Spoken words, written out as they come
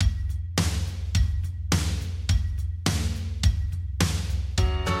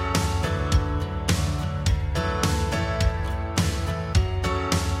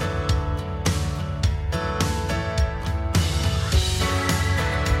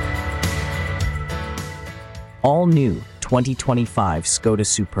All-new 2025 Skoda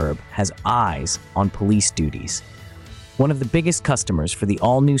Superb has eyes on police duties. One of the biggest customers for the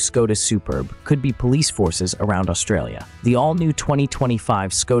all-new Skoda Superb could be police forces around Australia. The all-new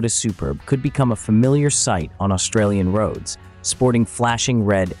 2025 Skoda Superb could become a familiar sight on Australian roads, sporting flashing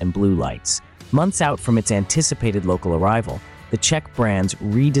red and blue lights. Months out from its anticipated local arrival, the Czech brand's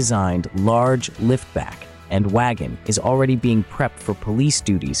redesigned large liftback and wagon is already being prepped for police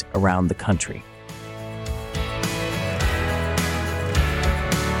duties around the country.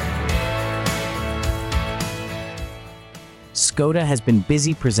 Skoda has been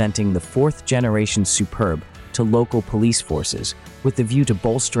busy presenting the fourth-generation Superb to local police forces with the view to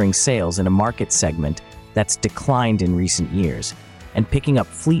bolstering sales in a market segment that's declined in recent years and picking up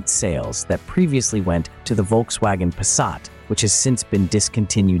fleet sales that previously went to the Volkswagen Passat, which has since been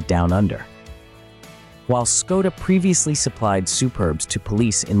discontinued down under. While Skoda previously supplied Superbs to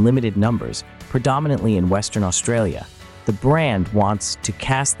police in limited numbers, predominantly in Western Australia, the brand wants to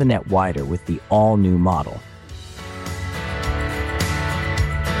cast the net wider with the all-new model.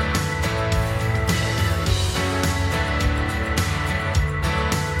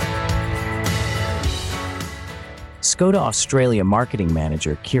 Skoda Australia marketing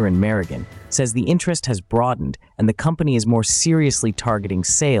manager Kieran Merrigan says the interest has broadened and the company is more seriously targeting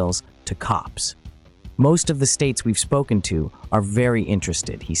sales to cops. Most of the states we've spoken to are very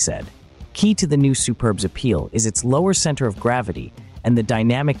interested, he said. Key to the new Superb's appeal is its lower center of gravity and the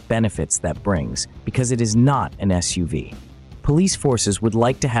dynamic benefits that brings, because it is not an SUV. Police forces would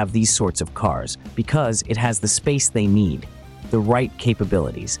like to have these sorts of cars because it has the space they need, the right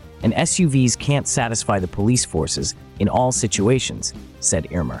capabilities, and SUVs can't satisfy the police forces in all situations, said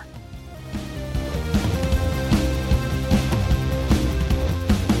Irmer.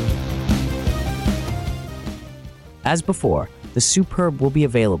 As before, the Superb will be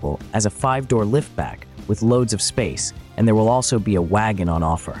available as a 5-door liftback with loads of space, and there will also be a wagon on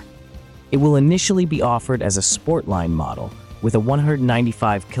offer. It will initially be offered as a sportline model with a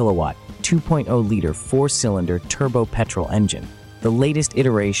 195 kilowatt, 2.0-liter 4-cylinder turbo petrol engine, the latest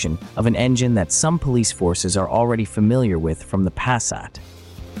iteration of an engine that some police forces are already familiar with from the Passat.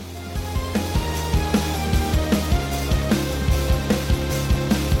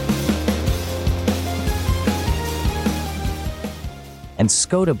 And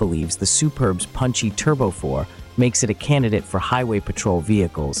Skoda believes the Superb's punchy Turbo 4 makes it a candidate for highway patrol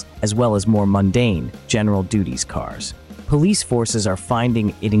vehicles as well as more mundane general duties cars. Police forces are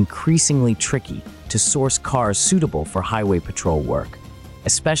finding it increasingly tricky to source cars suitable for highway patrol work,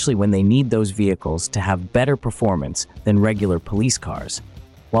 especially when they need those vehicles to have better performance than regular police cars.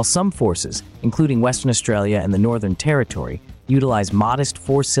 While some forces, including Western Australia and the Northern Territory, utilize modest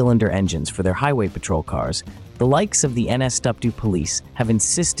 4-cylinder engines for their highway patrol cars, the likes of the NSW police have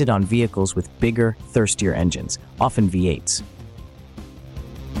insisted on vehicles with bigger, thirstier engines, often V8s.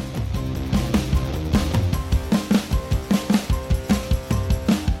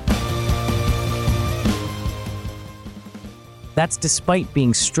 That's despite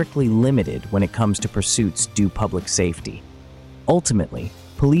being strictly limited when it comes to pursuits due public safety. Ultimately,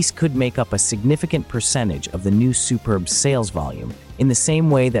 police could make up a significant percentage of the new Superb's sales volume in the same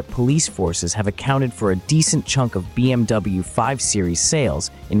way that police forces have accounted for a decent chunk of BMW 5 Series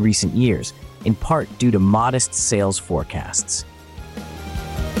sales in recent years, in part due to modest sales forecasts.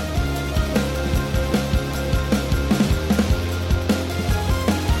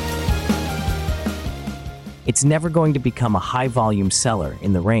 It's never going to become a high-volume seller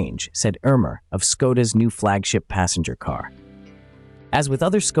in the range, said Irmer of Skoda's new flagship passenger car. As with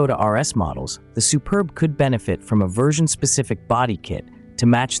other Skoda RS models, the Superb could benefit from a version-specific body kit to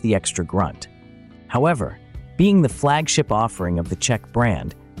match the extra grunt. However, being the flagship offering of the Czech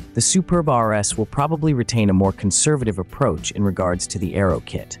brand, the Superb RS will probably retain a more conservative approach in regards to the aero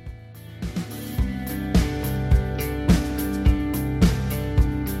kit.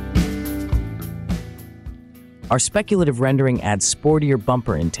 Our speculative rendering adds sportier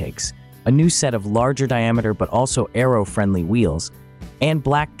bumper intakes, a new set of larger diameter but also aero-friendly wheels, and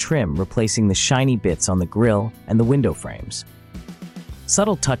black trim replacing the shiny bits on the grille and the window frames.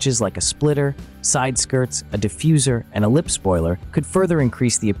 Subtle touches like a splitter, side skirts, a diffuser, and a lip spoiler could further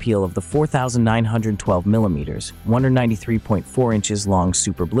increase the appeal of the 4,912mm, 193.4 inches long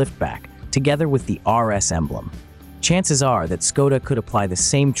Superb liftback, together with the RS emblem. Chances are that Skoda could apply the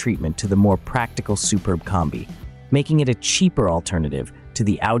same treatment to the more practical Superb Combi, making it a cheaper alternative to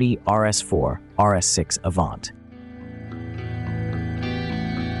the Audi RS4, RS6 Avant.